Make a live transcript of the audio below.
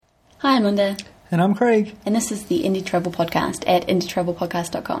Hi, I'm Linda. And I'm Craig. And this is the Indie Travel Podcast at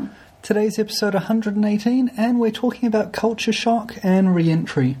indietravelpodcast.com. Today's episode 118, and we're talking about culture shock and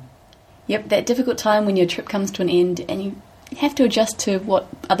re-entry. Yep, that difficult time when your trip comes to an end and you have to adjust to what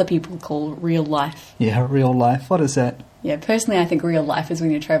other people call real life. Yeah, real life. What is that? Yeah, personally I think real life is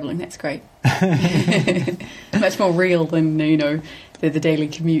when you're travelling. That's great. Much more real than, the daily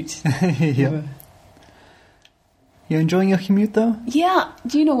commute. Yep. You enjoying your commute, though? Yeah.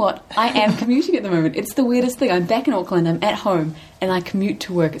 Do you know what? I am commuting at the moment. It's the weirdest thing. I'm back in Auckland, I'm at home, and I commute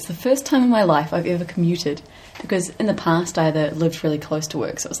to work. It's the first time in my life I've ever commuted. Because in the past, I either lived really close to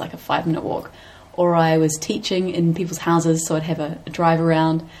work, so it was like a 5-minute walk, or I was teaching in people's houses, so I'd have a drive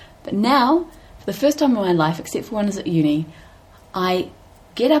around. But now, for the first time in my life, except for when I was at uni, I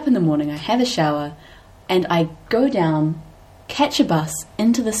get up in the morning, I have a shower, and I go down, catch a bus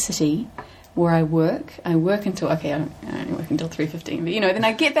into the city where I work. I work until, I only work until 3:15, but then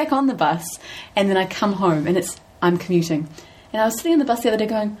I get back on the bus, and then I come home, and I'm commuting. And I was sitting on the bus the other day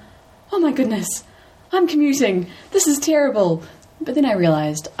going, oh my goodness, I'm commuting, this is terrible. But then I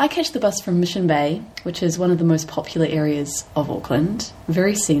realised I catch the bus from Mission Bay, which is one of the most popular areas of Auckland,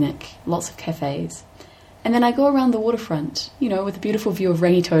 very scenic, lots of cafes. And then I go around the waterfront, with a beautiful view of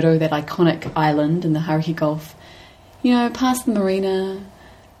Rangitoto, that iconic island in the Hauraki Gulf, past the marina,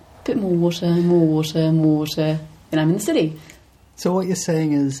 a bit more water, and I'm in the city. So what you're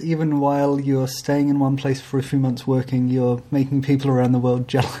saying is, even while you're staying in one place for a few months working, you're making people around the world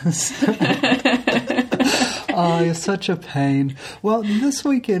jealous. Oh, you're such a pain. Well, this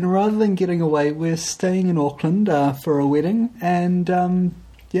weekend, rather than getting away, we're staying in Auckland for a wedding, and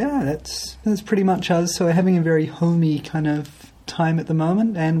that's pretty much us. So we're having a very homey kind of time at the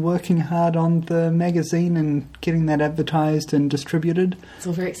moment, and working hard on the magazine and getting that advertised and distributed. It's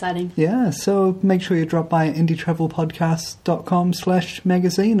all very exciting. Yeah, so make sure you drop by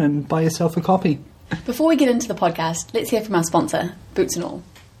indietravelpodcast.com/magazine and buy yourself a copy. Before we get into the podcast, let's hear from our sponsor, Boots and All.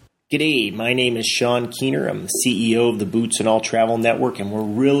 G'day, my name is Sean Keener. I'm the CEO of the Boots and All Travel Network, and we're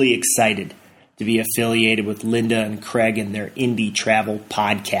really excited to be affiliated with Linda and Craig and their Indie Travel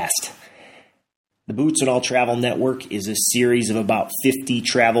Podcast. The Boots and All Travel Network is a series of about 50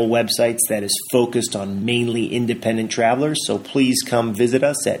 travel websites that is focused on mainly independent travelers, so please come visit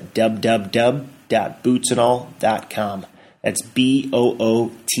us at www.bootsandall.com. That's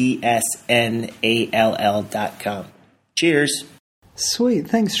BOOTSNALL.com. Cheers! Sweet,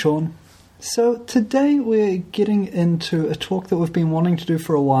 thanks Sean. So today we're getting into a talk that we've been wanting to do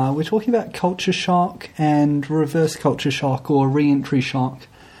for a while. We're talking about culture shock and reverse culture shock or re-entry shock.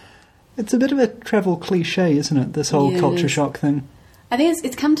 It's a bit of a travel cliche, isn't it, this whole culture shock thing? I think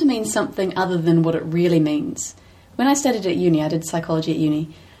it's come to mean something other than what it really means. When I studied at uni, I did psychology at uni,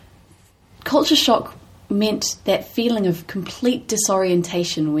 culture shock meant that feeling of complete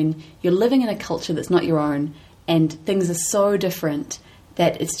disorientation when you're living in a culture that's not your own and things are so different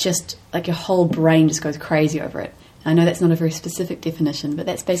that it's just like your whole brain just goes crazy over it. And I know that's not a very specific definition, but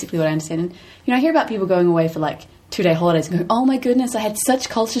that's basically what I understand. And, I hear about people going away for like 2-day holidays and going, oh my goodness, I had such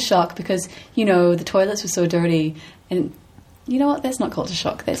culture shock because, the toilets were so dirty. And you know what? That's not culture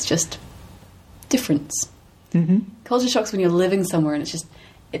shock. That's just difference. Mm-hmm. Culture shock's when you're living somewhere and it's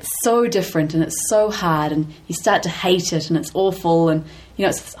so different and it's so hard and you start to hate it and it's awful and,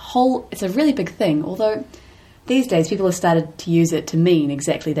 it's a really big thing. Although these days people have started to use it to mean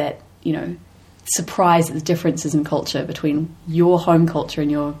exactly that, surprise at the differences in culture between your home culture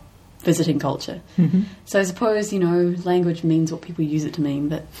and your visiting culture. Mm-hmm. So I suppose, language means what people use it to mean,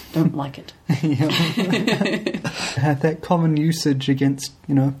 but don't like it. Have that common usage against,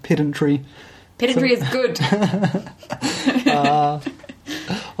 pedantry. Pedantry is good.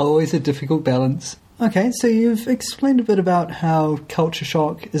 Always a difficult balance. Okay, so you've explained a bit about how culture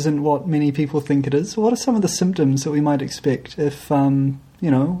shock isn't what many people think it is. What are some of the symptoms that we might expect if,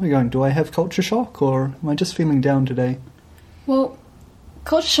 we're going, do I have culture shock or am I just feeling down today? Well,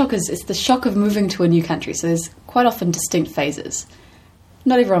 culture shock is the shock of moving to a new country, so there's quite often distinct phases.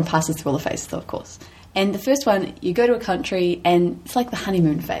 Not everyone passes through all the phases, though, of course. And the first one, you go to a country and it's like the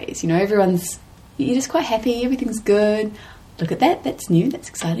honeymoon phase. You're just quite happy, everything's good. Look at that, that's new, that's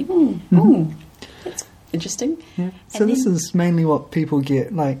exciting. That's interesting. Yeah. So this is mainly what people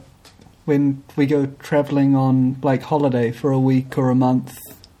get, like, when we go travelling on, like, holiday for a week or a month.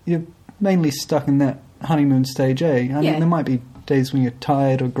 You're mainly stuck in that honeymoon stage, eh? I mean, there might be days when you're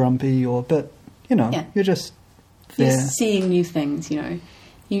tired or grumpy but, you're just there. You're seeing new things, You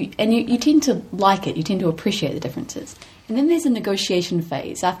tend to like it, you tend to appreciate the differences. And then there's a negotiation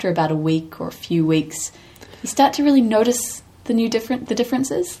phase. After about a week or a few weeks, you start to really notice the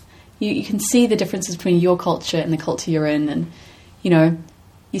differences. You can see the differences between your culture and the culture you're in, and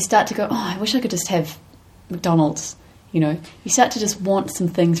you start to go, oh, I wish I could just have McDonald's. You know, you start to just want some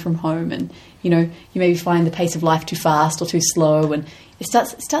things from home, and you know, you maybe find the pace of life too fast or too slow, and it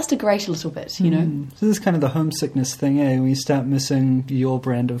starts to grate a little bit. You know, so this is kind of the homesickness thing, eh? When you start missing your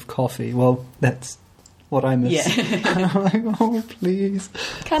brand of coffee. Well, that's what I miss. Yeah. I'm like, oh please,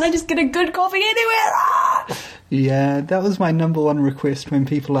 can't I just get a good coffee anywhere? Ah! Yeah, that was my number one request when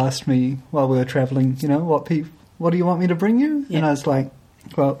people asked me while we were travelling. You know, what do you want me to bring you? Yeah. And I was like,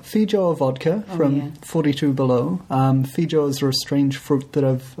 well, Feijoa vodka from 42 Below. Feijoa is a strange fruit that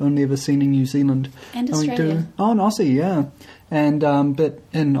I've only ever seen in New Zealand. And Australia. In Aussie, yeah. And but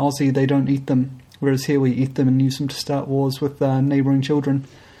in Aussie they don't eat them, whereas here we eat them and use them to start wars with neighbouring children.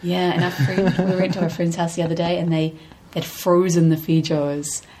 Yeah, and we went to our friend's house the other day, and they'd frozen the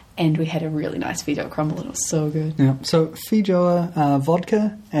Feijoas, and we had a really nice Feijoa crumble, and it was so good. Yeah, so Feijoa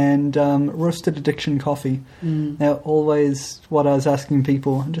vodka and roasted addiction coffee. They're always what I was asking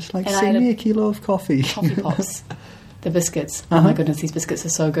people. I'm just like, And send me a kilo of coffee. Toffee Pops, the biscuits. Oh my goodness, these biscuits are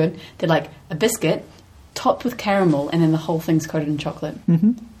so good. They're like a biscuit topped with caramel, and then the whole thing's coated in chocolate.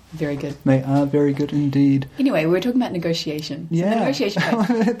 Mm-hmm. Very good. They are very good indeed. Anyway, we were talking about negotiation. So Yeah. the negotiation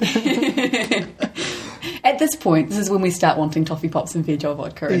phase. At this point, this is when we start wanting Toffee Pops and Feijoa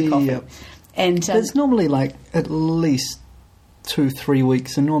vodka and coffee. Yep. And It's normally like at least 2-3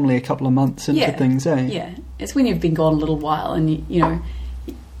 weeks, and normally a couple of months into things, eh? Yeah, it's when you've been gone a little while, and you know,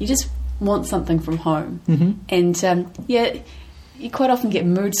 you just want something from home. Mm-hmm. And you quite often get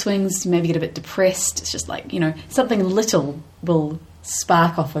mood swings. You maybe get a bit depressed. It's just like, you know, something little will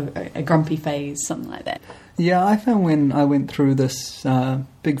spark off a grumpy phase, something like that. Yeah, I found when I went through this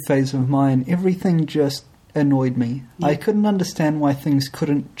big phase of mine, everything just annoyed me. Yeah. I couldn't understand why things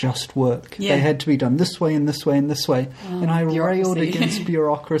couldn't just work. Yeah. They had to be done this way and this way and this way. And I railed against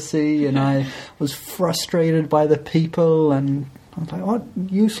bureaucracy, and I was frustrated by the people, and I was like, what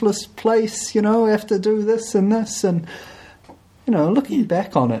useless place, you know, I have to do this and this. And, you know, looking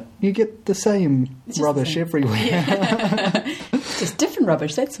back on it, you get the same rubbish everywhere. Yeah. Just different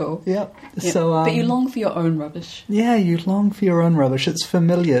rubbish, that's all. Yeah. Yeah. So, but you long for your own rubbish. Yeah, you long for your own rubbish. It's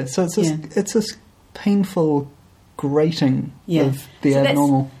familiar. So it's this, Yeah. it's this painful grating of the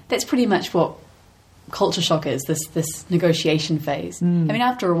abnormal. That's pretty much what culture shock is, this negotiation phase. I mean,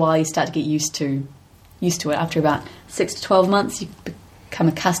 after a while you start to get used to it. After about 6 to 12 months you become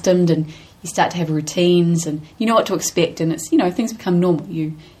accustomed, and you start to have routines, and you know what to expect, and it's, you know, things become normal.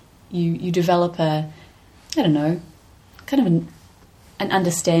 You develop kind of an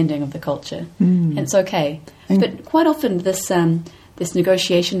understanding of the culture, and it's okay. But quite often this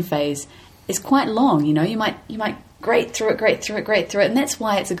negotiation phase is quite long. You know, you might grate through it, and that's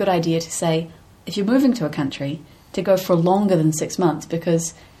why it's a good idea to say, if you're moving to a country, to go for longer than 6 months,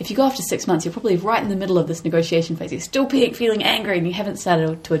 because if you go after 6 months, you're probably right in the middle of this negotiation phase. You're still feeling angry, and you haven't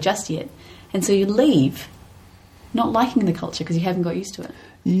started to adjust yet, and so you leave not liking the culture because you haven't got used to it.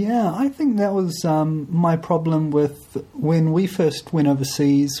 Yeah, I think that was my problem with when we first went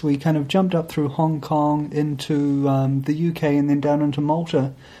overseas. We kind of jumped up through Hong Kong into the UK and then down into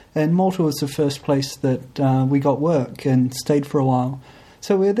Malta. And Malta was the first place that we got work and stayed for a while.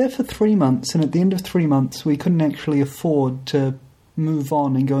 So we were there for 3 months, and at the end of 3 months we couldn't actually afford to move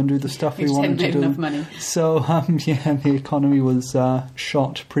on and go and do the stuff we wanted to do. Enough money. So, the economy was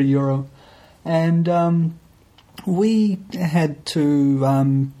shot pre-Euro. And we had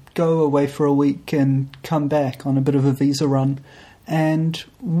to go away for a week and come back on a bit of a visa run. And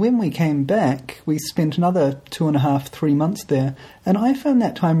when we came back, we spent another 2.5-3 months there. And I found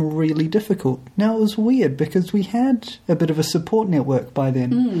that time really difficult. Now, it was weird because we had a bit of a support network by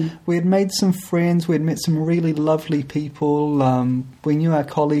then. We had made some friends. We had met some really lovely people. We knew our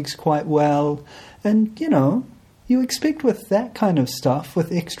colleagues quite well. And, you know, you expect with that kind of stuff,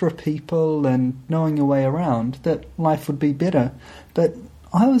 with extra people and knowing your way around, that life would be better. But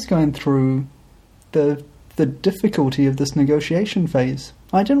I was going through the difficulty of this negotiation phase.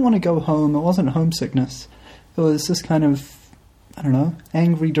 I didn't want to go home. It wasn't homesickness. It was this kind of, I don't know,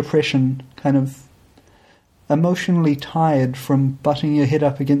 angry depression, kind of emotionally tired from butting your head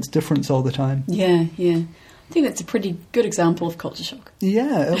up against difference all the time. Yeah. I think that's a pretty good example of culture shock.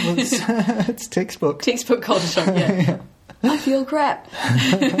 Yeah, it was. It's textbook. Textbook culture shock, yeah. I feel crap.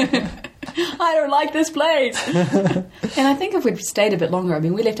 I don't like this place. And I think if we'd stayed a bit longer, I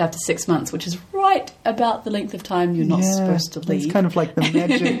mean, we left after 6 months, which is right about the length of time you're not supposed to leave. It's kind of like the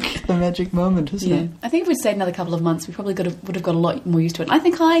magic moment, isn't it? I think if we'd stayed another couple of months, we probably would have got a lot more used to it. And I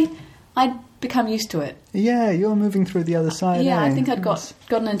think I I'd become used to it. Yeah, you're moving through the other side. Yeah, eh? I think I'd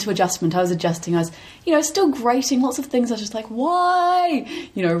gotten into adjustment. I was adjusting. I was, still grating lots of things. I was just like, why?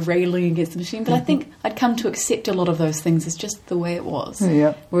 Railing against the machine. But I think I'd come to accept a lot of those things as just the way it was.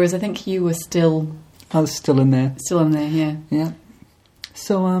 Yeah. Whereas I think you were still... I was still in there. Still in there, yeah. Yeah.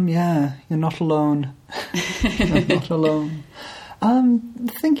 So, you're not alone. You're not alone.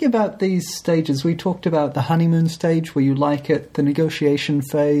 Thinking about these stages, we talked about the honeymoon stage where you like it, the negotiation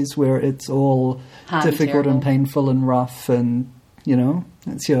phase where it's all difficult and painful and rough and,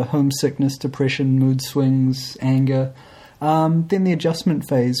 it's your homesickness, depression, mood swings, anger. Then the adjustment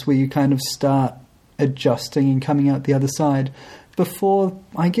phase where you kind of start adjusting and coming out the other side. Before,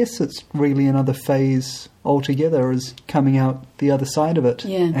 I guess it's really another phase altogether is coming out the other side of it.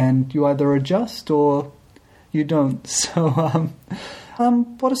 Yeah. And you either adjust or you don't. So,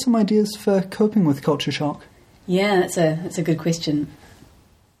 what are some ideas for coping with culture shock? Yeah, that's a good question.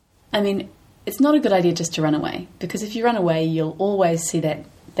 I mean, it's not a good idea just to run away, because if you run away, you'll always see that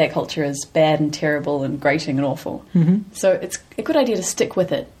culture as bad and terrible and grating and awful. Mm-hmm. So it's a good idea to stick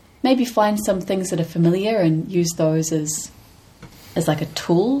with it. Maybe find some things that are familiar and use those as like a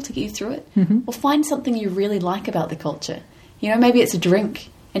tool to get you through it. Mm-hmm. Or find something you really like about the culture. Maybe it's a drink,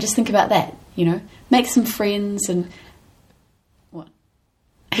 and just think about that. Make some friends and... What?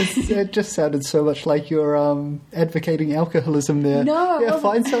 It just sounded so much like you're advocating alcoholism there. No, yeah,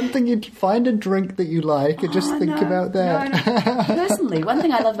 find a drink that you like and just think about that. No. Personally, one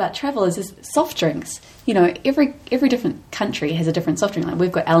thing I love about travel is soft drinks. Every different country has a different soft drink. Like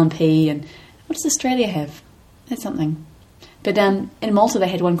we've got L&P, and what does Australia have? That's something. But in Malta they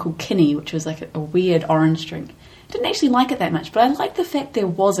had one called Kinney, which was like a weird orange drink. Didn't actually like it that much, but I liked the fact there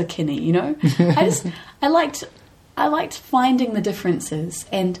was a Kinney. I liked finding the differences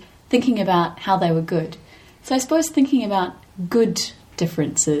and thinking about how they were good. So I suppose thinking about good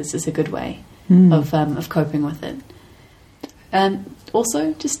differences is a good way of coping with it.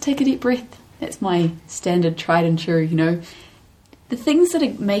 Also, just take a deep breath. That's my standard, tried and true. The things that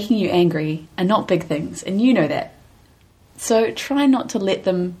are making you angry are not big things, and you know that. So try not to let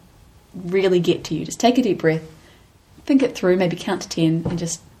them really get to you. Just take a deep breath, think it through, maybe count to 10, and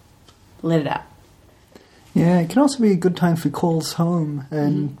just let it out. Yeah, it can also be a good time for calls home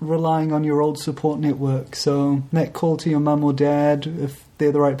and relying on your old support network. So that call to your mum or dad, if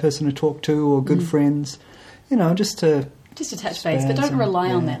they're the right person to talk to, or good friends, just to touch base, but don't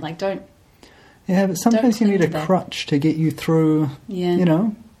rely on that. Like, don't. Yeah, but sometimes you need a crutch to get you through.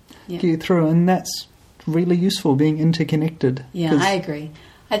 Yeah. Get you through, and that's really useful, being interconnected. Yeah, I agree.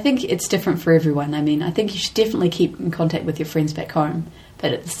 I think it's different for everyone. I mean, I think you should definitely keep in contact with your friends back home,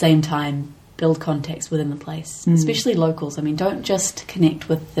 but at the same time, build contacts within the place, especially locals. I mean, don't just connect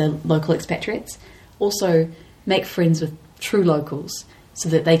with the local expatriates. Also, make friends with true locals so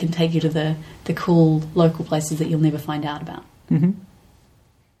that they can take you to the cool local places that you'll never find out about. Mm-hmm.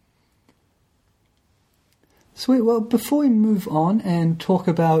 Sweet. Well, before we move on and talk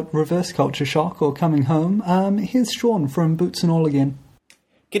about reverse culture shock or coming home, here's Sean from Boots and All again.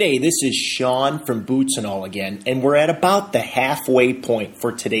 G'day, this is Sean from Boots and All again, and we're at about the halfway point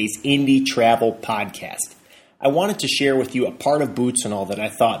for today's Indie Travel Podcast. I wanted to share with you a part of Boots and All that I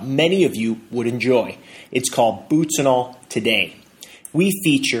thought many of you would enjoy. It's called Boots and All Today. We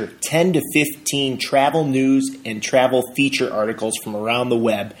feature 10 to 15 travel news and travel feature articles from around the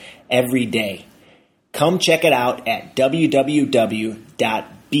web every day. Come check it out at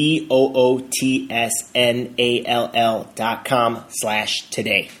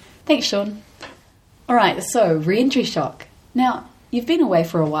www.bootsnall.com/today. Thanks, Sean. All right, so re-entry shock. Now, you've been away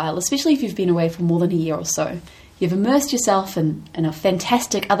for a while, especially if you've been away for more than a year or so. You've immersed yourself in a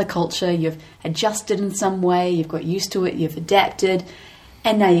fantastic other culture, you've adjusted in some way, you've got used to it, you've adapted,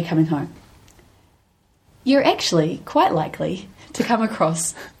 and now you're coming home. You're actually quite likely to come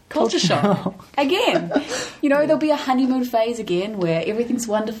across culture shock again. There'll be a honeymoon phase again where everything's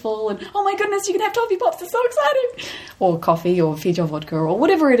wonderful and, oh my goodness, you can have toffee pops, it's so exciting! Or coffee or Feijoa vodka or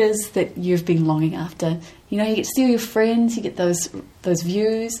whatever it is that you've been longing after. You get to see all your friends, you get those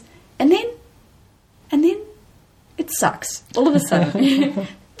views, and then it sucks. All of a sudden,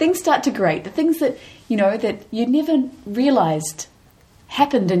 things start to grate. The things that, that you never realised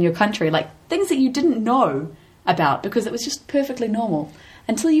happened in your country, like things that you didn't know about because it was just perfectly normal.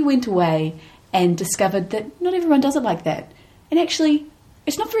 Until you went away and discovered that not everyone does it like that. And actually,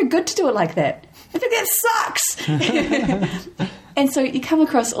 it's not very good to do it like that. I think that sucks! And so you come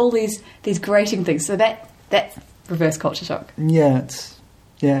across all these grating things. So that's reverse culture shock. Yeah, it's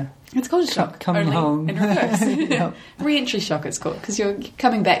culture shock. Coming only home. in reverse. Yep. Re-entry shock it's called, because you're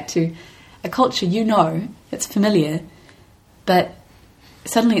coming back to a culture it's familiar, but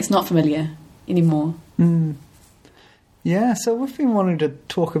suddenly it's not familiar anymore. Yeah, so we've been wanting to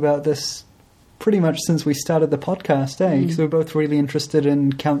talk about this pretty much since we started the podcast, because we're both really interested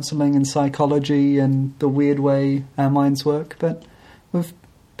in counselling and psychology and the weird way our minds work, but we've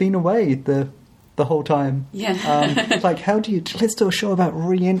been away the whole time. Yeah. Like, let's do a show about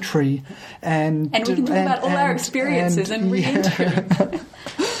re-entry and we can talk about all our experiences in re-entry. Yeah.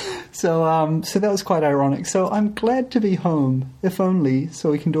 So that was quite ironic. So I'm glad to be home, if only so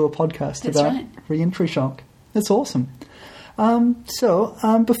we can do a podcast about re-entry shock. That's awesome.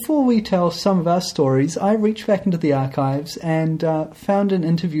 Before we tell some of our stories, I reached back into the archives and found an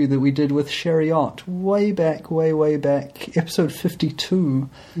interview that we did with Sherry Ott way back, episode 52.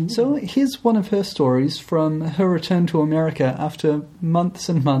 So here's one of her stories from her return to America after months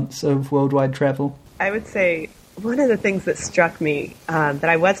and months of worldwide travel. I would say one of the things that struck me that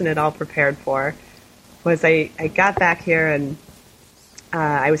I wasn't at all prepared for was I got back here and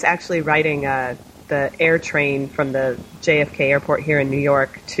I was actually riding the air train from the JFK airport here in New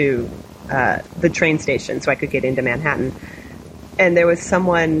York to the train station so I could get into Manhattan. And there was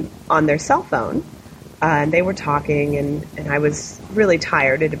someone on their cell phone, and they were talking, and I was really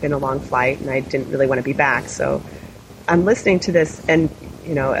tired. It had been a long flight, and I didn't really want to be back. So I'm listening to this, and,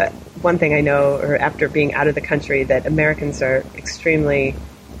 you know, one thing I know, or after being out of the country, that Americans are extremely...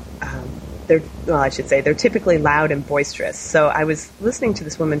 they're typically loud and boisterous. So I was listening to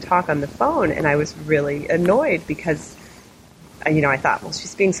this woman talk on the phone, and I was really annoyed because, you know, I thought, well,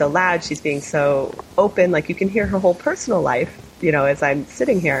 she's being so loud, she's being so open, like you can hear her whole personal life, you know, as I'm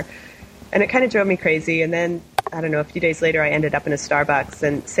sitting here. And it kind of drove me crazy. And then, I don't know, a few days later, I ended up in a Starbucks,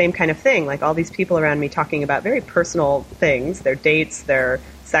 and same kind of thing, like all these people around me talking about very personal things, their dates, their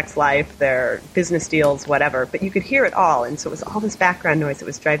sex life, their business deals, whatever, but you could hear it all. And so it was all this background noise that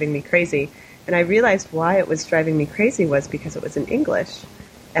was driving me crazy. And I realized why it was driving me crazy was because it was in English,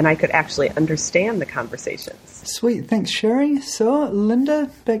 and I could actually understand the conversations. Sweet, thanks, Sherry. So,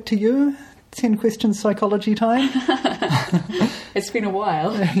 Linda, back to you. 10 questions psychology time. It's been a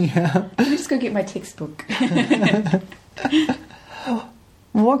while. Yeah. Let me just go get my textbook.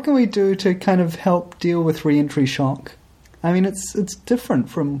 What can we do to kind of help deal with re-entry shock? I mean, it's different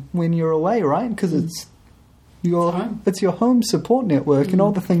from when you're away, right? Because it's your home support network and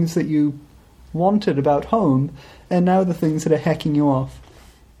all the things that you wanted about home, and now the things that are hacking you off.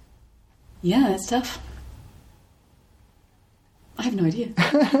 Yeah, that's tough. I have no idea.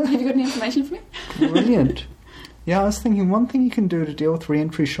 Have you got any information for me? Brilliant. Yeah, I was thinking one thing you can do to deal with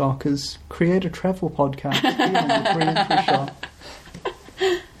re-entry shock is create a travel podcast dealing with re-entry shock.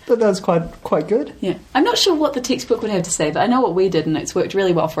 But that's quite good. Yeah. I'm not sure what the textbook would have to say, but I know what we did, and it's worked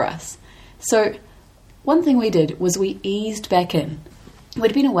really well for us. So one thing we did was we eased back in.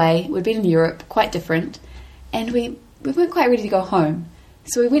 We'd been away, we'd been in Europe, quite different, and we weren't quite ready to go home.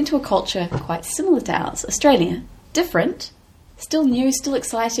 So we went to a culture quite similar to ours, Australia. Different, still new, still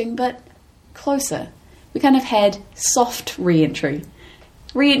exciting, but closer. We kind of had soft re-entry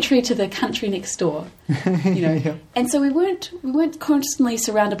to the country next door, you know. Yeah. And so we weren't constantly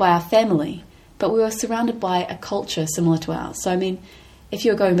surrounded by our family, but we were surrounded by a culture similar to ours. So I mean, if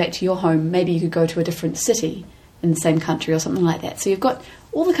you're going back to your home, maybe you could go to a different city in the same country or something like that. So you've got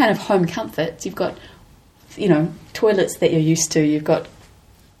all the kind of home comforts. You've got, you know, toilets that you're used to. You've got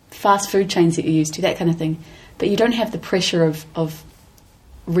fast food chains that you're used to, that kind of thing. But you don't have the pressure of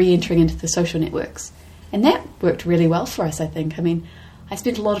re-entering into the social networks. And that worked really well for us, I think. I mean, I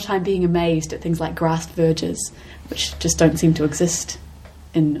spent a lot of time being amazed at things like grass verges, which just don't seem to exist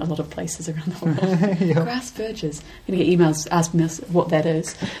in a lot of places around the world. Yeah. Grass verges. I'm going to get emails asking us what that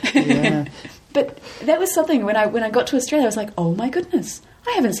is. Yeah. But that was something, when I got to Australia, I was like, oh my goodness,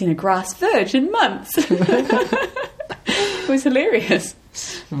 I haven't seen a grass verge in months. It was hilarious.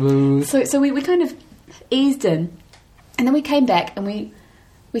 Smooth. So we kind of eased in, and then we came back, and we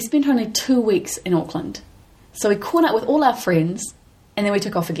spent only 2 weeks in Auckland. So we caught up with all our friends, and then we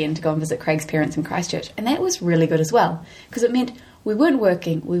took off again to go and visit Craig's parents in Christchurch. And that was really good as well, because it meant we weren't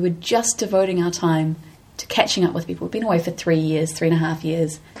working, we were just devoting our time to catching up with people. We'd been away for 3 years, 3.5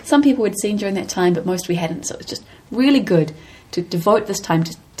 years. Some people we'd seen during that time, but most we hadn't. So it was just really good to devote this time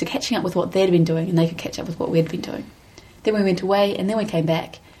to catching up with what they'd been doing, and they could catch up with what we'd been doing. Then we went away, and then we came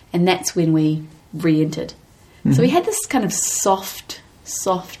back, and that's when we re-entered. Mm-hmm. So we had this kind of softly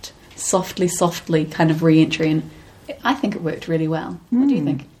kind of re-entry, and I think it worked really well. What do you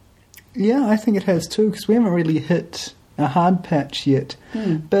think? Yeah, I think it has too, because we haven't really hit a hard patch yet.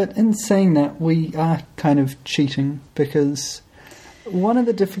 But in saying that, we are kind of cheating, because One of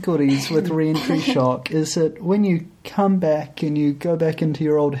the difficulties with re-entry shock is that when you come back and you go back into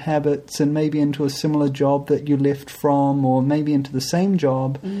your old habits and maybe into a similar job that you left from, or maybe into the same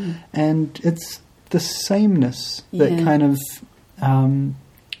job, and it's the sameness that kind of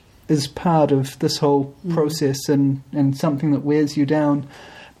is part of this whole process and something that wears you down.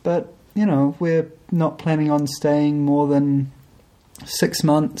 But, you know, we're not planning on staying more than 6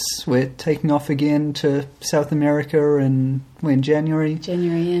 months. We're taking off again to South America in January.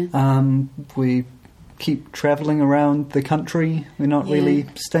 We keep travelling around the country. We're not really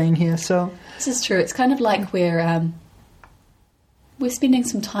staying here, so... This is true. It's kind of like we're spending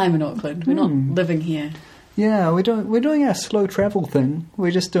some time in Auckland. We're not living here. Yeah, we're doing our slow travel thing.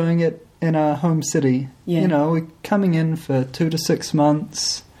 We're just doing it in our home city. Yeah. You know, we're coming in for 2 to 6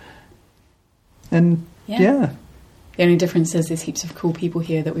 months. And, yeah. The only difference is there's heaps of cool people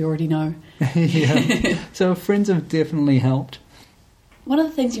here that we already know. Yeah. So friends have definitely helped. One of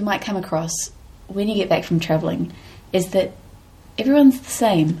the things you might come across when you get back from travelling is that everyone's the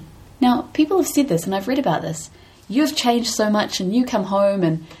same. Now, people have said this, and I've read about this. You've changed so much, and you come home,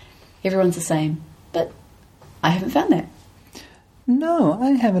 and everyone's the same. But I haven't found that. No,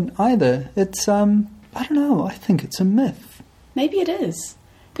 I haven't either. It's, I don't know, I think it's a myth. Maybe it is.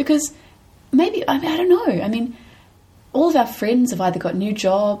 Because maybe, I don't know. I mean, all of our friends have either got new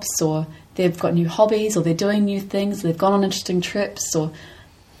jobs, or they've got new hobbies, or they're doing new things, or they've gone on interesting trips, or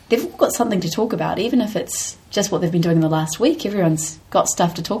they've all got something to talk about, even if it's just what they've been doing in the last week. Everyone's got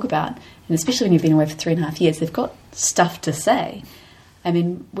stuff to talk about. And especially when you've been away for 3.5 years, they've got stuff to say. I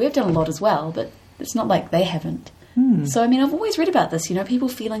mean, we've done a lot as well, but it's not like they haven't. So, I mean, I've always read about this, you know, people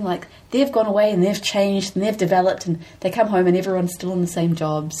feeling like they've gone away and they've changed and they've developed, and they come home and everyone's still in the same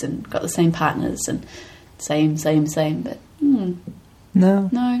jobs and got the same partners and same, but No.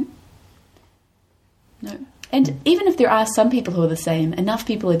 And even if there are some people who are the same, enough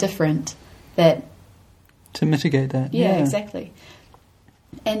people are different that... To mitigate that. Yeah, exactly.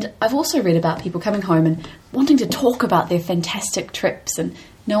 And I've also read about people coming home and wanting to talk about their fantastic trips and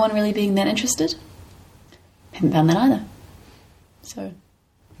no one really being that interested. Haven't found that either. So...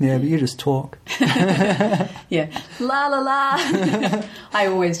 Yeah, but you just talk. Yeah. La, la, la. I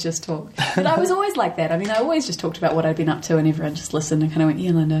always just talk. But I was always like that. I mean, I always just talked about what I'd been up to and everyone just listened and kind of went,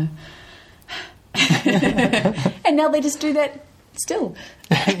 yeah, I know. And now they just do that still.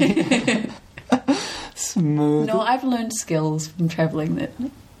 Smooth. No, I've learned skills from travelling that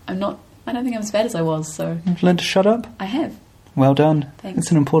I don't think I'm as bad as I was, so... You've learned to shut up? I have. Well done. Thanks.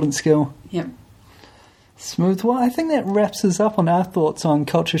 It's an important skill. Yep. Smooth. Well, I think that wraps us up on our thoughts on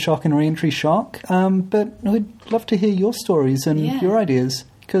culture shock and re-entry shock. But we'd love to hear your stories and your ideas,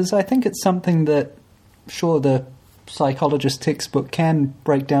 because I think it's something that, sure, the psychologist textbook can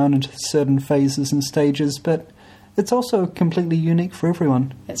break down into certain phases and stages, but it's also completely unique for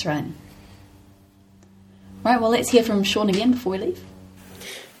everyone. That's right. Right, well, let's hear from Sean again before we leave.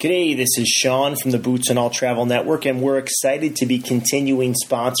 G'day, this is Sean from the Boots and All Travel Network, and we're excited to be continuing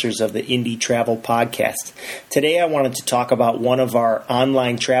sponsors of the Indie Travel Podcast. Today I wanted to talk about one of our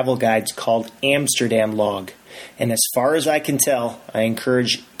online travel guides called Amsterdam Log. And as far as I can tell, I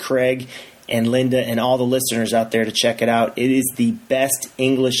encourage Craig and Linda and all the listeners out there to check it out. It is the best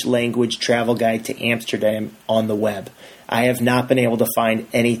English language travel guide to Amsterdam on the web. I have not been able to find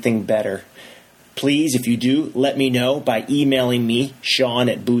anything better. Please, if you do, let me know by emailing me,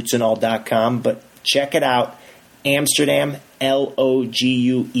 Sean@bootsandall.com. But check it out, Amsterdam,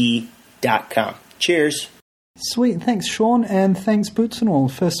 LOGUE.com. Cheers. Sweet. Thanks, Sean, and thanks, Boots and All,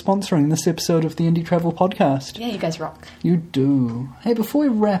 for sponsoring this episode of the Indie Travel Podcast. Yeah, you guys rock. You do. Hey, before we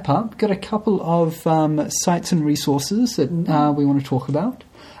wrap up, got a couple of sites and resources that we want to talk about.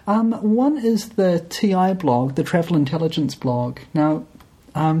 One is the TI blog, the Travel Intelligence blog. Now,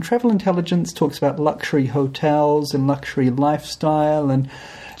 Travel Intelligence talks about luxury hotels and luxury lifestyle and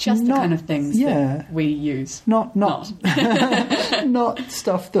just the kind of things that we use. Not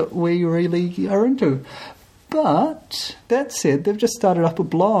stuff that we really are into. But that said, they've just started up a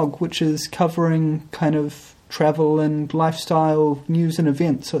blog which is covering kind of travel and lifestyle news and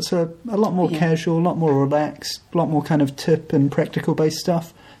events. So it's a lot more casual, a lot more relaxed, a lot more kind of tip and practical based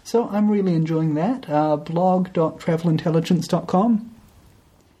stuff. So I'm really enjoying that. blog.travelintelligence.com.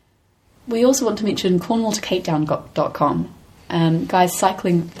 We also want to mention cornwalltocapetown.com. Guys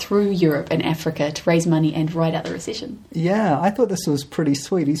cycling through Europe and Africa to raise money and ride out the recession. Yeah, I thought this was pretty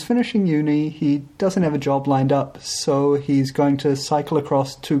sweet. He's finishing uni, he doesn't have a job lined up, so he's going to cycle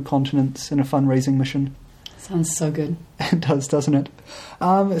across 2 continents in a fundraising mission. Sounds so good. It does, doesn't it?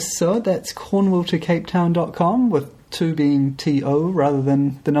 So that's cornwalltocapetown.com, with 2 being TO rather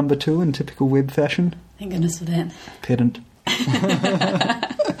than the number 2 in typical web fashion. Thank goodness for that. Pedant.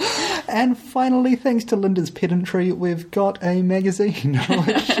 And finally, thanks to Linda's pedantry, we've got a magazine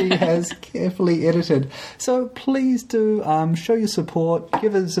which she has carefully edited. So please do show your support.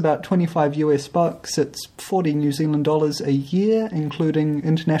 Give us about $25. It's 40 New Zealand dollars a year, including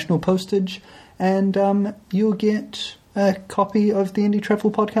international postage. And you'll get a copy of the Indie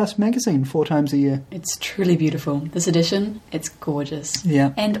Travel Podcast magazine 4 times a year. It's truly beautiful. This edition, it's gorgeous.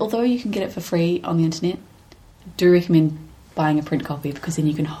 Yeah. And although you can get it for free on the internet, I do recommend buying a print copy because then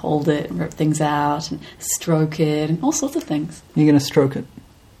you can hold it and rip things out and stroke it and all sorts of things. You're going to stroke it.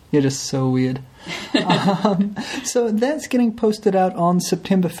 You're just so weird. So that's getting posted out on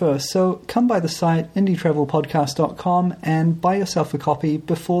September 1st. So come by the site, indietravelpodcast.com, and buy yourself a copy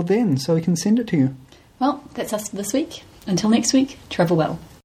before then so we can send it to you. Well, that's us for this week. Until next week, travel well.